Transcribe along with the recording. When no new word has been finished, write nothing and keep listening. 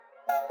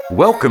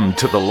Welcome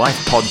to the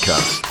Life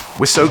Podcast.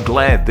 We're so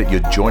glad that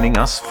you're joining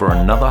us for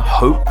another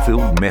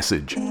hope-filled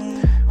message.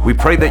 We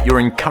pray that you're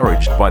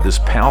encouraged by this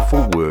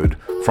powerful word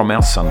from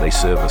our Sunday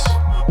service.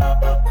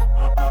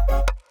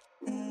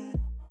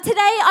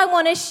 Today I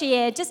want to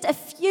share just a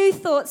few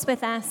thoughts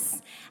with us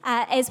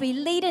as we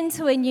lead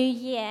into a new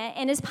year.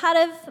 And as part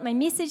of my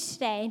message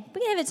today, we're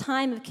going to have a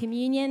time of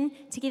communion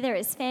together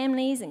as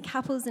families and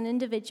couples and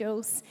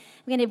individuals.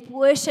 We're going to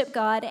worship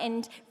God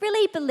and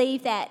really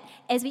believe that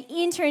as we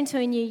enter into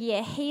a new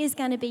year, He is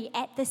going to be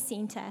at the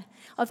center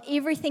of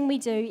everything we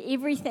do,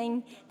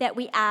 everything that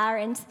we are.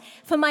 And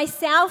for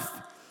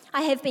myself,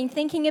 I have been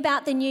thinking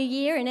about the new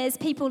year, and as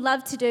people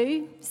love to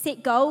do,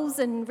 set goals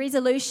and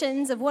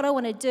resolutions of what I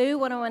want to do,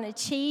 what I want to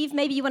achieve.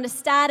 Maybe you want to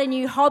start a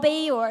new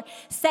hobby or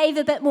save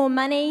a bit more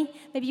money.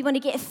 Maybe you want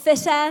to get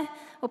fitter,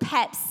 or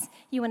perhaps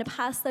you want to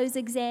pass those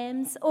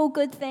exams. All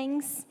good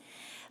things.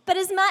 But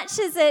as much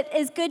as it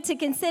is good to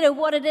consider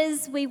what it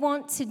is we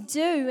want to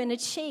do and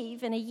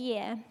achieve in a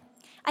year,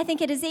 I think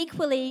it is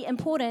equally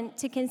important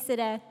to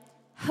consider,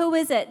 who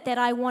is it that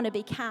I want to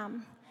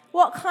become?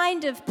 What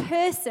kind of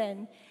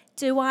person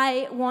do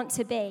I want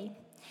to be?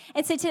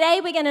 And so today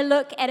we're going to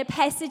look at a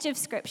passage of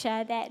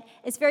Scripture that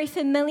is very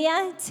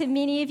familiar to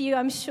many of you,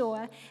 I'm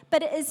sure,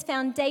 but it is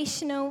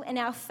foundational in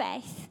our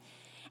faith.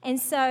 And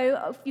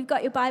so if you've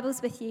got your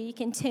Bibles with you, you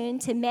can turn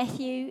to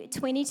Matthew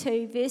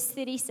 22, verse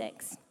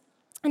 36.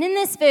 And in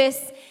this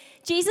verse,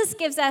 Jesus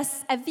gives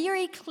us a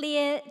very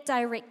clear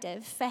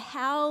directive for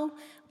how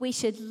we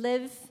should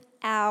live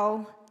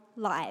our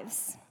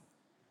lives.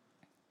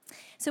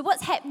 So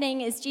what's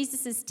happening is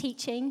Jesus is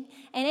teaching,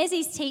 and as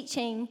he's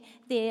teaching,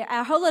 there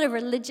are a whole lot of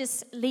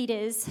religious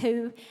leaders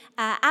who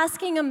are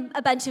asking him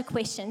a bunch of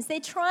questions. They're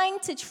trying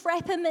to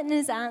trap him in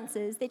his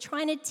answers. They're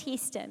trying to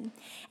test him.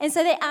 And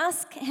so they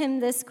ask him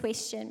this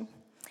question: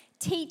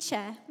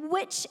 "Teacher,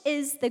 which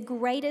is the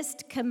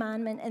greatest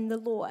commandment in the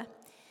law?"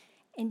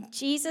 And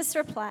Jesus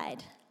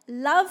replied,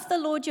 "Love the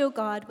Lord your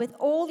God with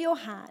all your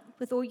heart,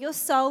 with all your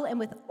soul, and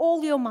with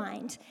all your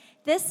mind.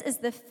 This is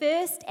the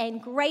first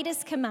and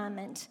greatest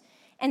commandment.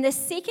 And the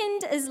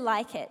second is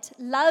like it: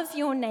 love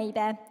your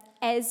neighbor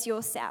as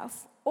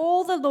yourself.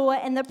 All the law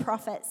and the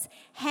prophets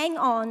hang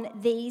on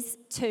these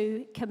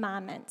two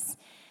commandments."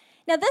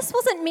 Now, this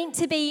wasn't meant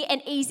to be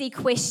an easy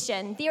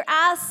question. There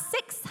are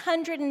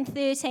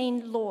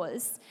 613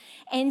 laws.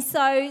 And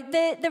so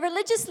the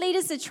religious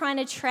leaders are trying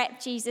to trap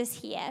Jesus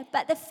here.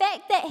 But the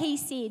fact that he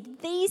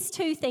said these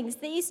two things,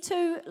 these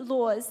two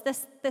laws,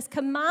 this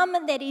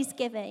commandment that he's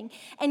giving,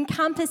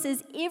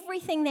 encompasses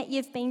everything that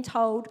you've been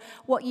told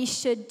what you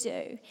should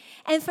do.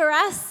 And for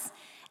us,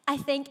 I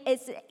think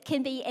it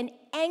can be an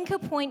anchor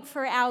point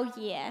for our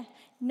year,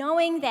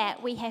 knowing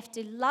that we have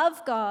to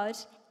love God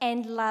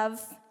and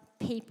love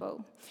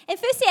people. And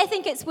firstly, I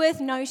think it's worth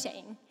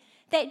noting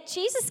that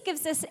Jesus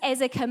gives this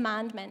as a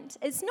commandment.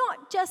 It's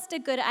not just a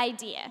good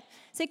idea.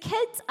 So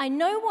kids, I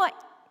know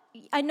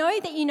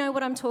that you know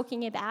what I'm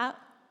talking about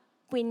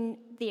when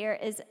there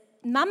is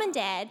mum and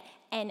dad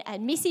and a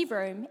messy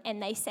room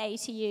and they say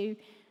to you,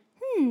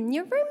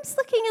 your room's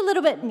looking a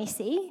little bit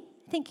messy.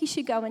 I think you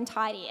should go and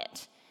tidy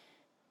it.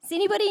 Does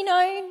anybody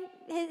know?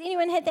 Has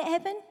anyone had that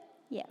happen?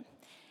 Yeah.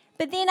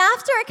 But then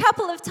after a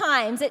couple of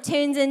times, it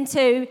turns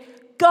into,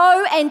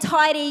 go and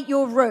tidy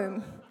your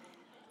room.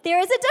 There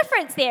is a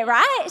difference there,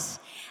 right?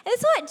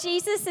 That's what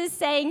Jesus is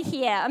saying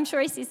here. I'm sure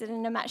he says it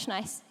in a much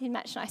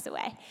nicer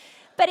way.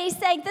 But he's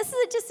saying this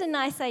is just a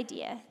nice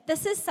idea.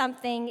 This is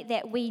something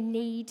that we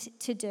need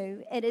to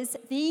do. It is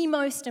the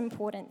most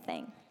important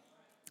thing.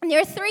 And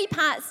there are three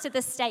parts to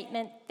this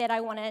statement that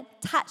I want to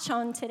touch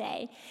on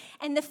today.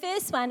 And the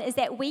first one is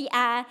that we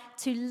are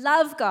to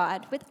love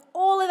God with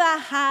all of our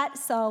heart,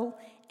 soul,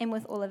 and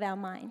with all of our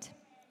mind.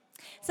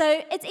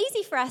 So it's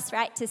easy for us,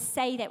 right, to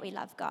say that we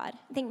love God.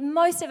 I think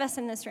most of us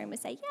in this room would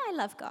say, yeah, I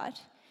love God.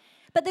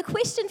 But the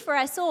question for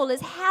us all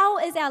is, how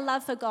is our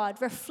love for God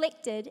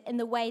reflected in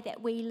the way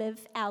that we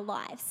live our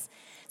lives?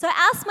 So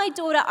I asked my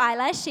daughter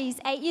Isla, she's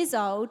 8 years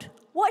old,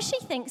 what she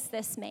thinks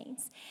this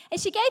means. And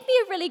she gave me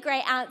a really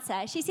great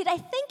answer. She said, I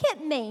think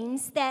it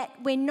means that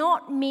we're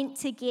not meant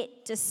to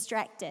get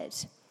distracted.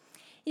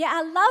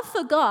 Our love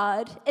for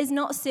God is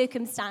not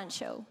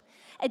circumstantial.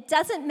 It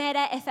doesn't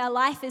matter if our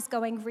life is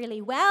going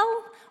really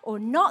well or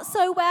not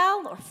so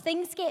well, or if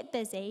things get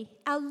busy.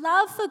 Our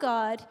love for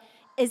God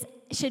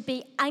should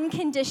be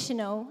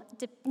unconditional,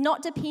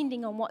 not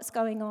depending on what's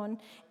going on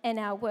in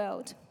our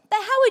world. But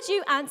how would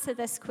you answer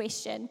this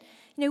question?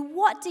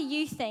 What do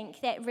you think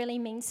that really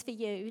means for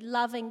you,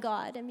 loving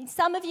God? I mean,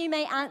 some of you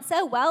may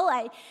answer, well,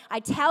 I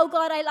tell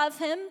God I love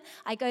him.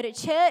 I go to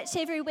church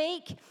every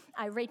week.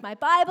 I read my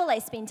Bible. I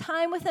spend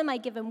time with him. I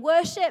give him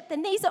worship.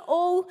 And these are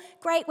all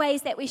great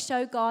ways that we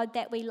show God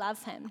that we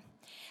love him.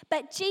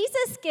 But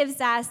Jesus gives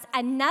us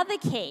another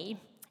key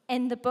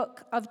in the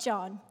book of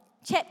John,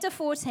 chapter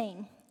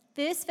 14,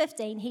 verse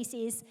 15. He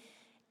says,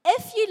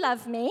 if you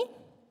love me,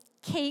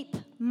 keep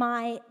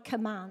my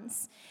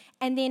commands.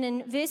 And then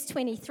in verse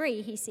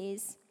 23, he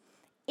says,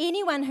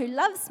 anyone who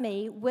loves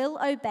me will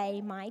obey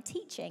my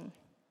teaching.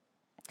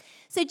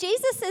 So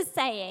Jesus is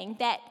saying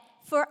that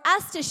for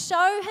us to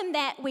show him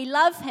that we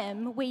love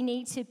him, we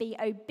need to be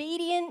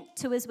obedient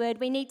to his word.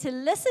 We need to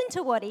listen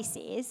to what he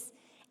says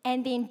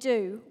and then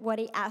do what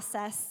he asks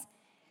us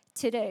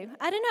to do.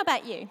 I don't know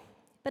about you,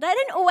 but I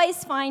don't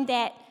always find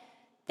that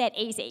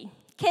easy.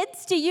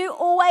 Kids, do you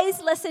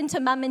always listen to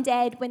mum and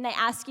dad when they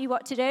ask you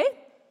what to do?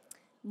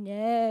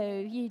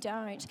 No, you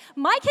don't.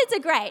 My kids are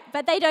great,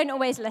 but they don't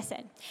always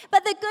listen.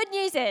 But the good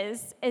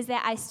news is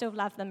that I still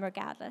love them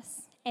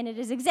regardless. And it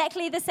is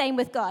exactly the same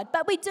with God.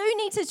 But we do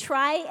need to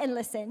try and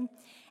listen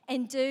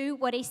and do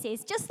what he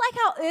says. Just like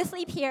our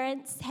earthly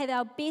parents have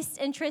our best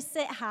interests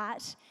at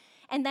heart,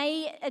 and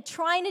they are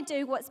trying to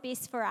do what's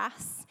best for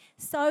us,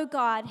 so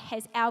God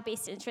has our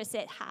best interests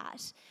at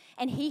heart.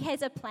 And he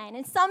has a plan.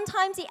 And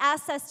sometimes he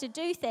asks us to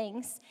do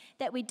things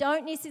that we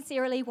don't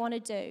necessarily want to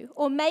do.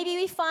 Or maybe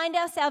we find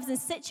ourselves in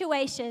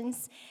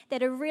situations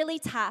that are really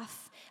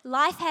tough.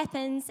 Life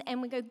happens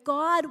and we go,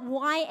 God,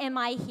 why am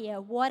I here?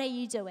 What are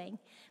you doing?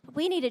 But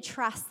we need to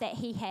trust that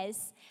he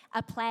has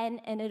a plan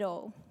in it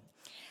all.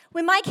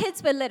 When my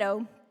kids were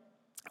little,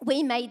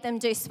 we made them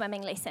do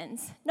swimming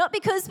lessons. Not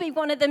because we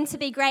wanted them to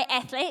be great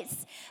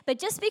athletes, but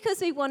just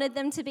because we wanted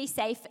them to be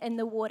safe in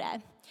the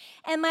water.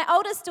 And my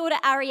oldest daughter,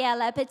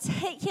 Ariella,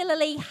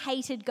 particularly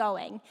hated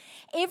going.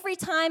 Every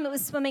time it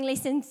was swimming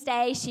lessons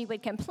day, she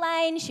would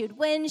complain, she would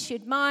whinge, she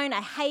would moan,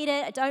 I hate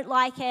it, I don't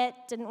like it,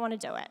 didn't want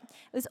to do it.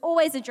 It was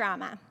always a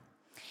drama.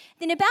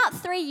 Then about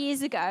 3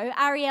 years ago,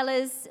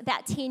 Ariella's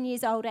about 10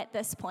 years old at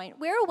this point.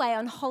 We're away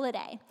on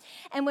holiday,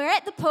 and we're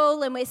at the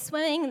pool, and we're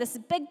swimming in this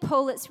big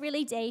pool that's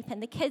really deep,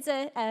 and the kids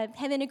are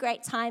having a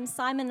great time.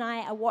 Simon and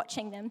I are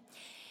watching them.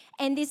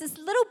 And there's this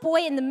little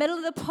boy in the middle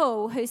of the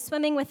pool who's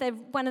swimming with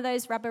one of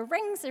those rubber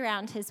rings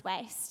around his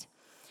waist.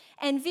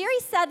 And very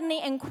suddenly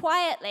and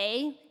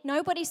quietly,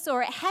 nobody saw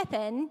it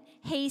happen,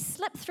 he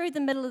slipped through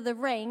the middle of the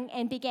ring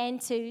and began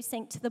to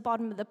sink to the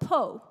bottom of the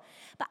pool.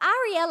 But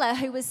Ariella,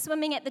 who was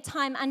swimming at the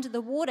time under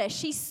the water,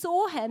 she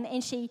saw him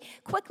and she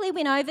quickly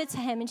went over to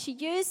him and she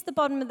used the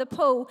bottom of the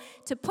pool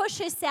to push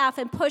herself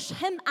and push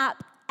him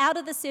up out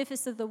of the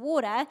surface of the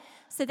water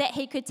so that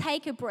he could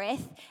take a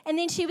breath. And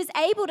then she was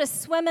able to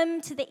swim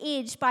him to the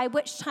edge, by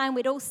which time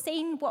we'd all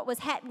seen what was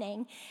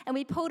happening. And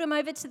we pulled him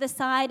over to the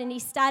side and he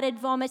started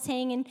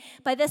vomiting. And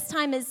by this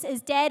time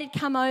his dad had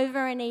come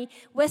over and he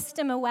whisked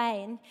him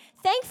away. And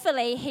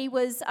thankfully he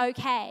was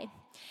okay.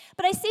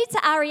 But I said to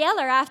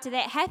Ariella after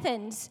that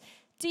happened,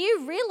 do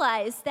you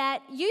realize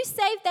that you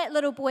saved that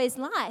little boy's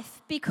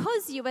life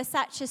because you were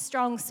such a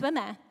strong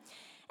swimmer?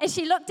 And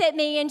she looked at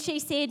me and she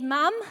said,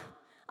 Mum,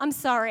 I'm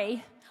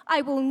sorry.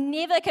 I will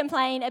never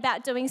complain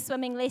about doing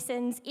swimming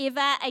lessons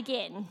ever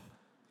again.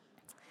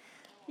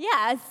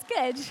 Yeah, it's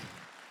good.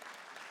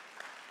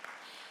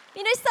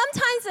 You know,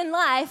 sometimes in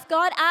life,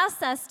 God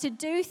asks us to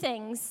do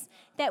things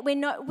that we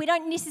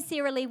don't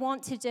necessarily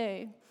want to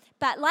do.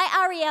 But like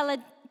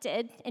Ariella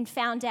did and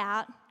found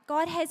out,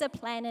 God has a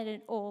plan in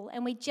it all,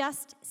 and we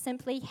just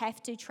simply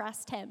have to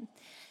trust him.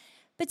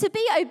 But to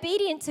be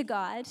obedient to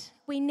God,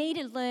 we need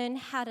to learn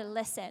how to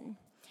listen.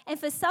 And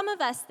for some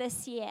of us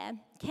this year,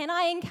 can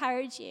I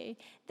encourage you,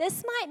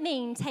 this might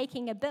mean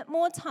taking a bit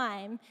more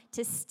time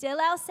to still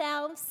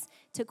ourselves,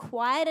 to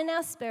quieten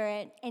our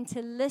spirit, and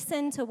to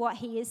listen to what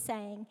he is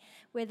saying.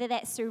 Whether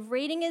that's through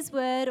reading his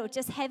word or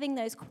just having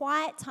those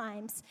quiet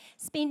times,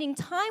 spending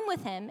time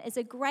with him is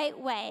a great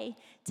way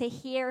to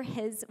hear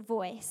his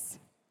voice.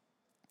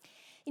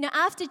 You know,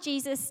 after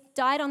Jesus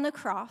died on the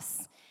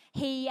cross,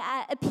 he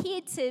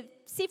appeared to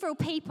several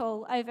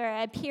people over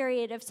a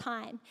period of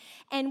time.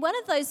 And one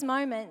of those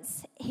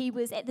moments, he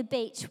was at the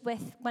beach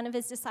with one of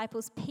his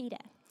disciples, Peter.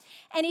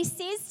 And he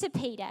says to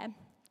Peter,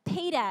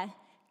 Peter,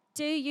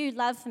 do you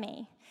love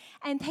me?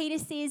 And Peter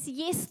says,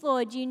 yes,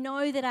 Lord, you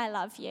know that I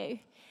love you.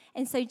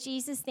 And so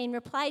Jesus then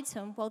replied to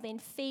him, well, then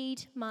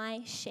feed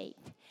my sheep.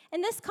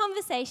 And this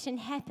conversation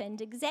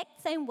happened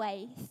exact same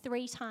way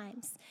 3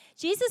 times.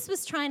 Jesus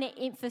was trying to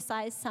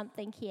emphasize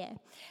something here.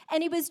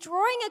 And he was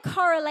drawing a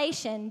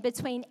correlation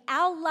between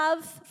our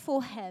love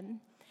for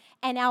him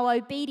and our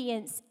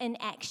obedience in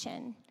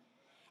action.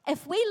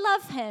 If we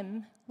love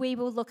him, we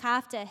will look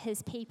after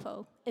his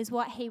people, is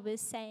what he was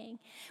saying.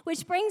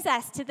 Which brings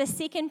us to the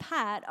second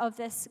part of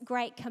this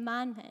great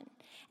commandment.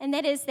 And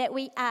that is that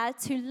we are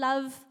to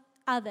love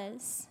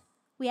others.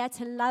 We are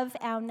to love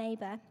our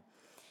neighbor.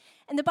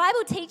 And the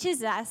Bible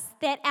teaches us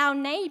that our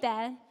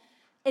neighbor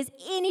is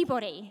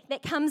anybody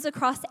that comes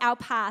across our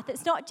path.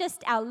 It's not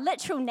just our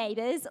literal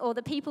neighbors or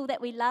the people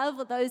that we love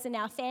or those in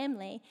our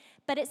family,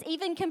 but it's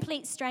even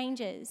complete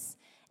strangers.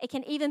 It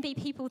can even be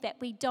people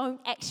that we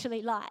don't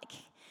actually like.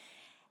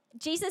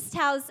 Jesus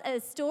tells a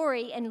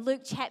story in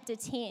Luke chapter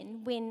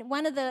 10 when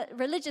one of the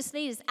religious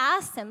leaders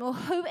asks him, well,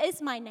 who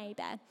is my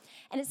neighbor?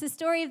 And it's the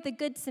story of the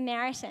Good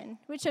Samaritan,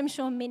 which I'm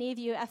sure many of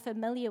you are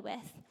familiar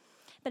with.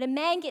 But a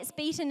man gets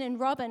beaten and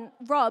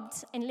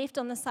robbed and left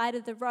on the side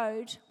of the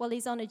road while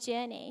he's on a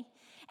journey.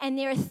 And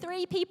there are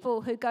 3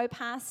 people who go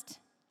past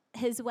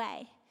his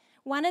way.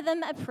 One of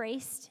them, a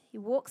priest, he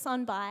walks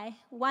on by.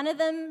 One of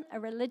them, a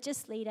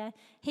religious leader,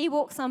 he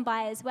walks on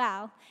by as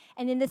well.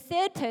 And then the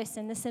third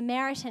person, the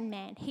Samaritan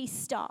man, he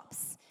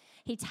stops.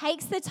 He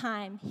takes the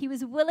time. He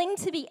was willing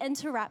to be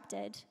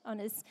interrupted on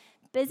his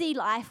busy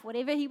life,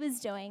 whatever he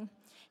was doing.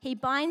 He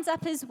binds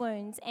up his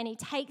wounds and he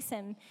takes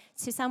him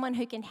to someone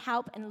who can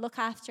help and look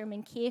after him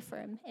and care for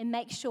him and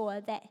make sure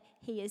that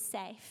he is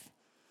safe.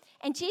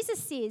 And Jesus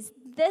says,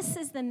 this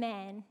is the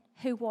man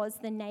who was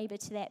the neighbor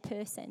to that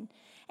person.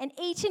 And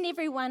each and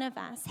every one of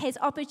us has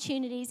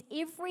opportunities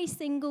every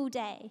single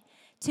day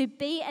to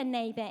be a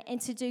neighbor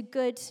and to do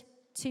good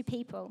to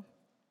people.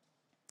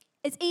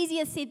 It's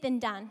easier said than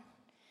done.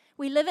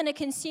 We live in a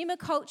consumer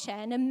culture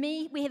and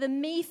we have a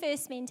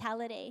me-first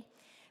mentality.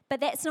 But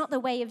that's not the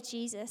way of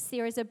Jesus.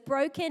 There is a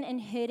broken and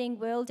hurting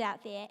world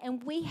out there,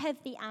 and we have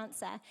the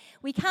answer.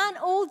 We can't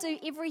all do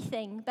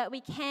everything, but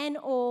we can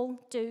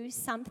all do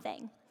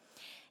something.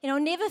 And I'll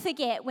never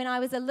forget when I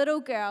was a little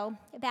girl,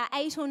 about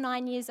 8 or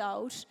 9 years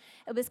old.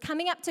 It was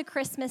coming up to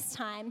Christmas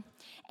time,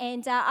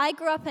 and I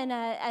grew up in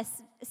a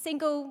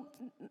single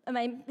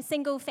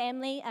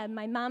family.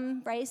 My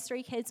mum raised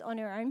 3 kids on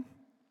her own,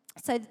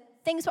 so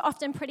things were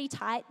often pretty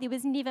tight. There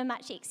was never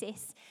much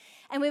excess.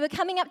 And we were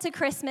coming up to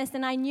Christmas,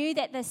 and I knew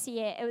that this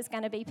year it was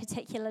going to be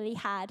particularly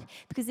hard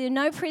because there were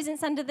no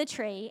presents under the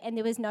tree and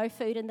there was no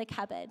food in the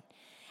cupboard.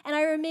 And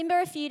I remember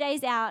a few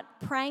days out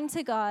praying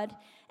to God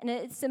in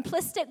a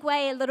simplistic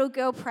way a little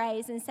girl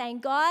prays and saying,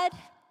 God,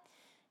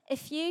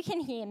 if you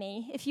can hear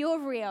me, if you're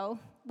real,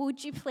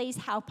 would you please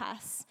help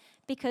us?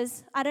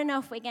 Because I don't know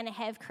if we're going to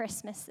have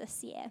Christmas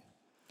this year.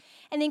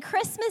 And then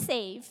Christmas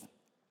Eve,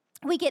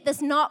 we get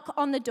this knock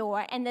on the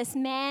door, and this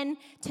man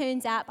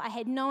turns up. I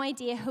had no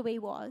idea who he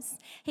was.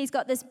 He's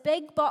got this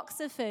big box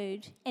of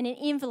food and an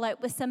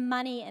envelope with some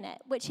money in it,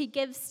 which he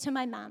gives to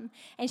my mum,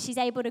 and she's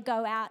able to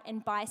go out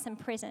and buy some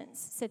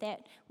presents so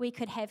that we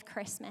could have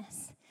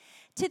Christmas.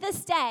 To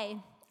this day,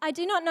 I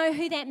do not know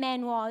who that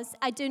man was.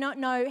 I do not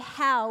know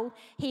how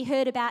he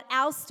heard about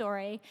our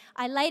story.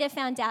 I later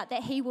found out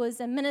that he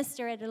was a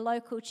minister at a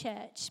local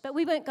church, but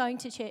we weren't going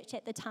to church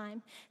at the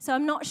time. So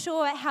I'm not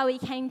sure how he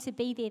came to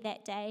be there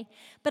that day.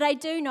 But I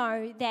do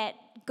know that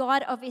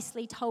God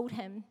obviously told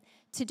him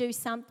to do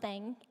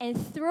something, and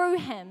through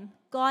him,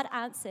 God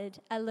answered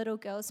a little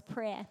girl's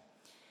prayer.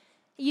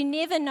 You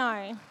never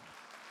know.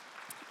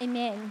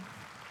 Amen.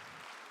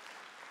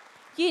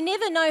 You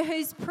never know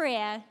whose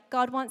prayer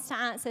God wants to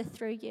answer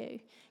through you,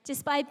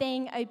 just by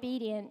being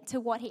obedient to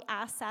what he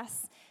asks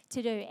us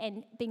to do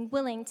and being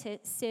willing to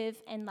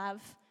serve and love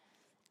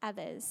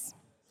others.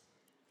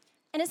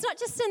 And it's not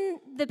just in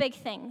the big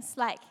things,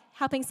 like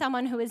helping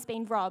someone who has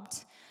been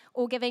robbed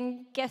or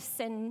giving gifts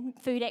and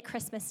food at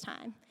Christmas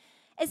time.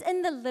 It's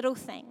in the little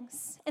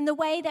things, in the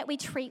way that we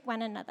treat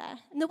one another,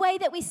 in the way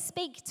that we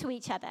speak to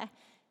each other.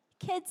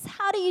 Kids,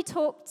 how do you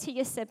talk to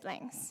your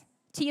siblings,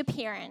 to your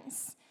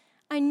parents?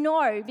 I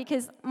know,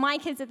 because my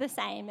kids are the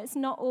same. It's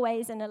not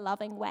always in a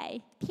loving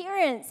way.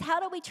 Parents, how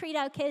do we treat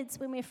our kids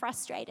when we're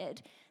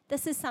frustrated?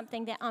 This is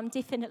something that I'm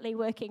definitely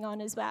working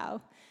on as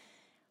well.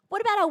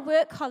 What about our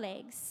work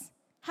colleagues?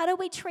 How do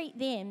we treat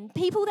them?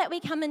 People that we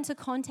come into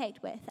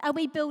contact with. Are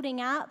we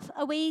building up?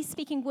 Are we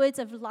speaking words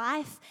of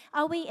life?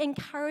 Are we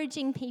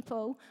encouraging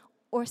people,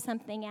 or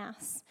something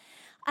else?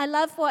 I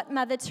love what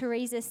Mother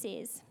Teresa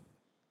says.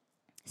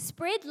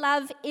 Spread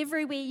love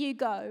everywhere you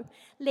go.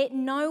 Let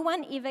no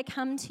one ever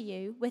come to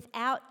you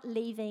without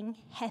leaving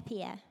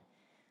happier.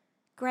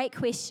 Great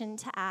question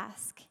to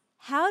ask.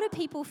 How do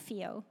people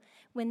feel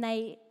when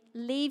they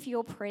leave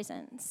your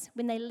presence,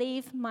 when they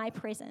leave my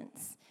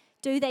presence?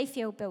 Do they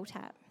feel built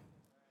up?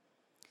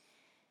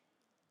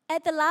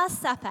 At the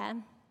Last Supper,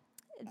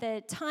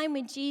 the time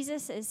when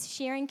Jesus is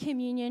sharing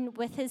communion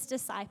with his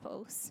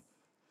disciples,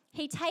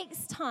 he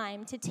takes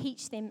time to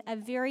teach them a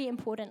very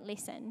important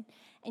lesson.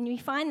 And we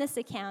find this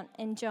account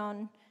in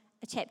John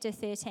chapter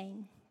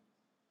 13.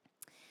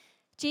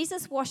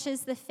 Jesus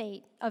washes the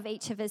feet of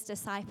each of his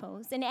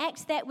disciples, an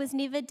act that was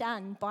never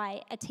done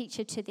by a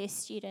teacher to their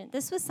student.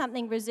 This was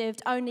something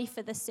reserved only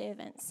for the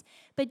servants.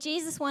 But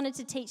Jesus wanted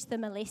to teach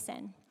them a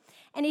lesson.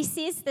 And he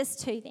says this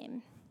to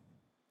them.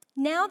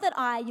 Now that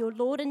I, your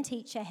Lord and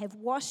teacher, have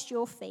washed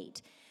your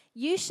feet,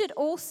 you should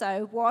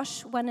also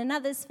wash one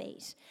another's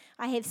feet.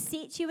 I have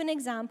set you an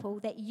example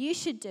that you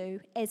should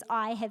do as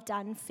I have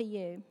done for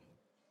you.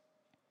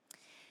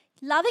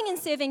 Loving and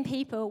serving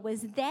people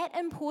was that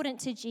important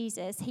to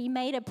Jesus, he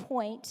made a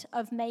point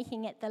of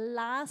making it the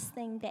last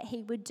thing that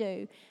he would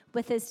do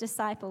with his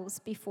disciples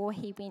before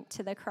he went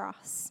to the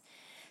cross.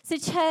 So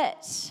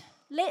church,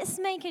 let's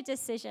make a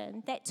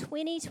decision that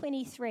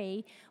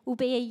 2023 will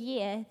be a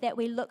year that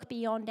we look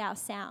beyond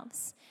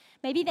ourselves.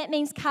 Maybe that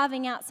means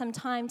carving out some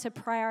time to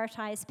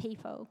prioritize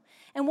people.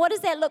 And what does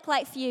that look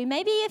like for you?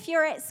 Maybe if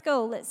you're at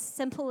school, it's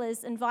simple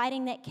as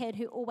inviting that kid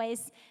who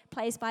always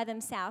plays by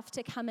themselves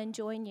to come and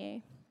join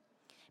you.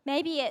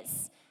 Maybe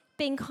it's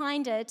being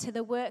kinder to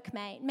the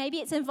workmate. Maybe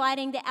it's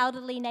inviting the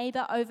elderly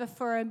neighbor over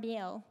for a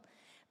meal.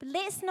 But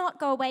let's not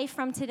go away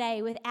from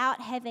today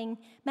without having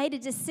made a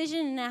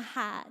decision in our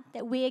heart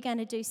that we're going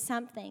to do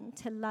something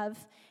to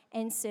love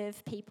and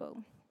serve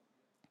people.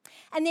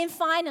 And then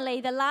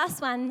finally, the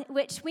last one,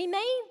 which we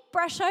may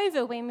brush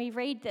over when we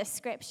read this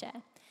scripture,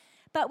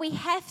 but we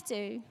have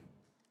to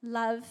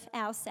love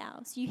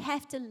ourselves. You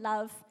have to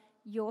love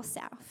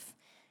yourself.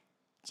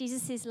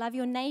 Jesus says, love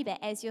your neighbor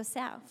as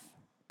yourself.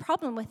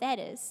 Problem with that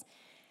is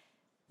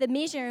the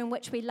measure in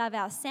which we love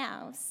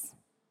ourselves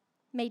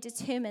may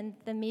determine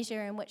the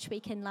measure in which we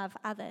can love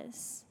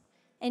others.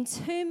 And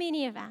too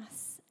many of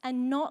us are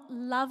not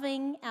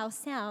loving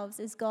ourselves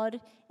as God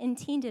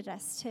intended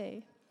us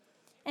to.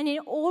 And then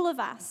all of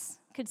us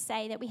could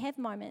say that we have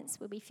moments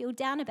where we feel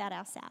down about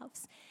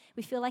ourselves.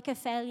 We feel like a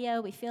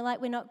failure. We feel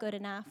like we're not good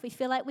enough. We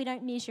feel like we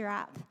don't measure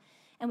up.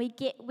 And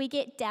we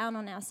get down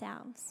on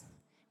ourselves.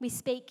 We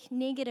speak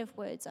negative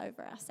words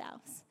over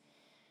ourselves.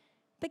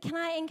 But can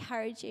I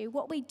encourage you,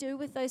 what we do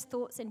with those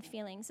thoughts and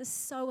feelings is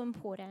so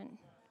important.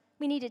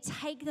 We need to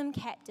take them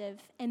captive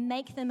and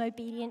make them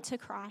obedient to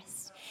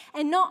Christ.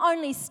 And not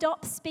only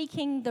stop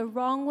speaking the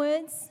wrong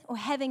words or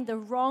having the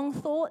wrong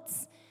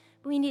thoughts,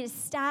 but we need to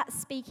start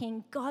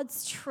speaking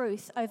God's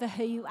truth over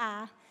who you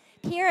are.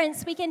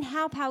 Parents, we can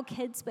help our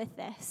kids with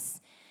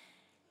this.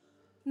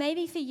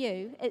 Maybe for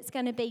you, it's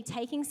going to be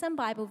taking some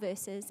Bible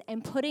verses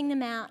and putting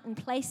them out in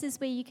places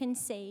where you can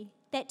see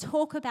that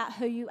talk about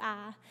who you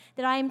are,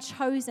 that I am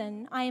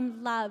chosen, I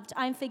am loved,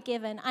 I'm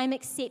forgiven, I'm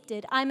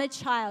accepted, I'm a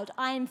child,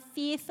 I am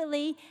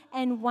fearfully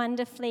and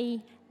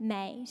wonderfully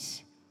made.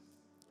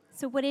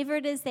 So whatever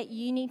it is that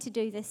you need to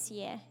do this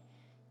year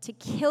to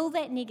kill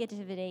that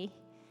negativity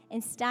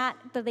and start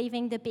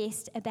believing the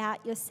best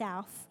about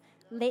yourself,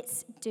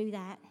 let's do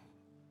that.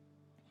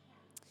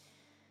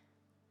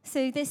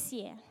 So this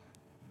year,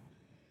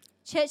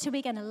 church, are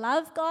we going to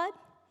love God,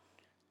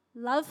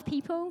 love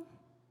people,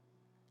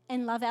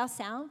 and love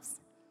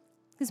ourselves?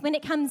 Because when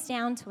it comes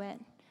down to it,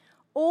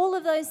 all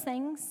of those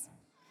things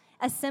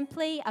are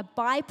simply a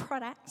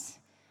byproduct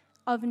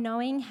of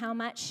knowing how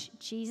much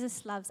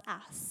Jesus loves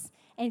us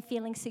and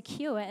feeling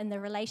secure in the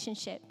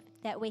relationship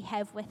that we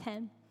have with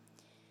Him.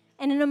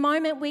 And in a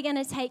moment, we're going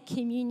to take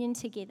communion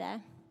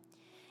together.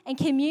 And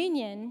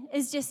communion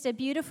is just a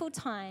beautiful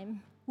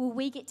time where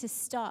we get to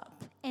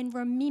stop and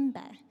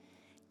remember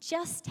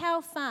just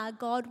how far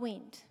God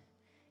went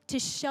to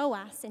show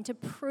us and to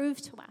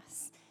prove to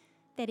us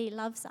that He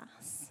loves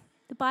us.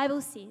 The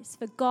Bible says,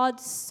 for God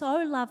so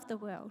loved the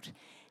world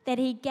that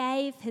He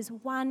gave His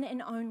one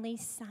and only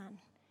Son.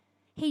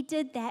 He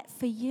did that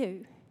for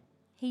you.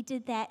 He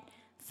did that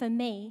for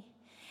me.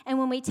 And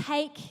when we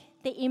take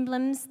the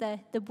emblems, the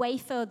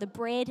wafer, the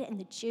bread, and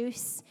the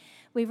juice,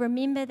 we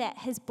remember that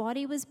His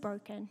body was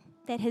broken,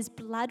 that His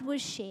blood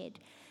was shed,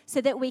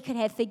 so that we could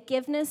have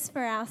forgiveness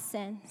for our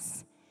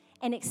sins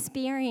and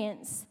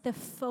experience the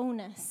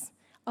fullness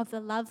of the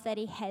love that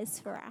He has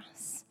for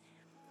us.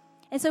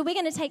 And so we're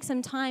going to take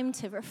some time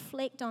to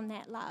reflect on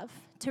that love,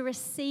 to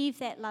receive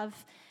that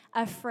love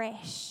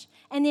afresh,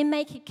 and then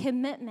make a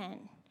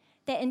commitment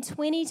that in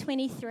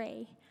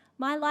 2023,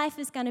 my life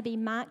is going to be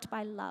marked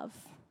by love,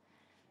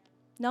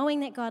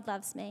 knowing that God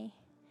loves me,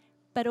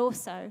 but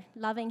also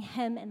loving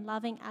Him and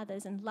loving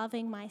others and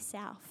loving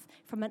myself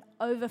from an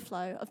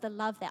overflow of the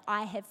love that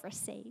I have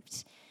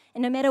received.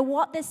 And no matter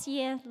what this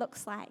year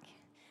looks like,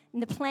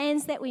 and the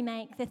plans that we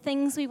make, the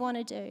things we want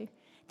to do,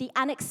 the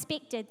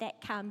unexpected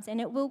that comes,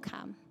 and it will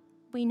come,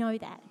 we know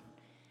that.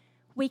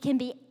 We can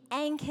be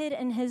anchored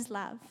in His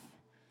love.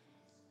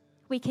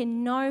 We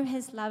can know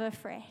His love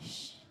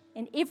afresh.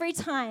 And every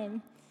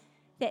time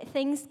that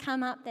things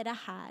come up that are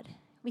hard,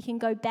 we can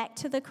go back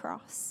to the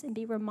cross and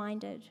be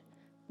reminded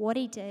what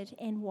He did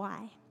and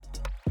why.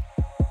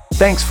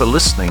 Thanks for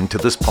listening to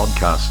this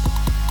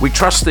podcast. We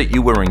trust that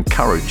you were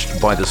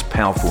encouraged by this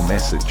powerful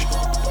message.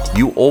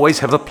 You always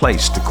have a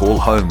place to call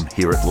home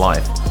here at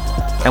Life,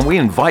 and we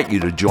invite you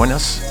to join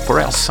us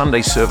for our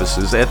Sunday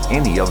services at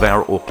any of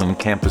our Auckland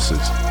campuses.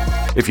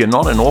 If you're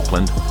not in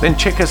Auckland, then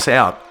check us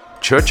out,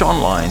 church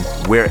online,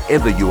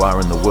 wherever you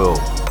are in the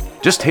world.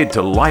 Just head to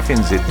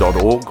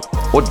lifenz.org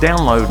or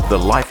download the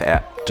Life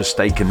app to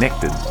stay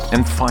connected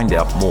and find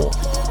out more.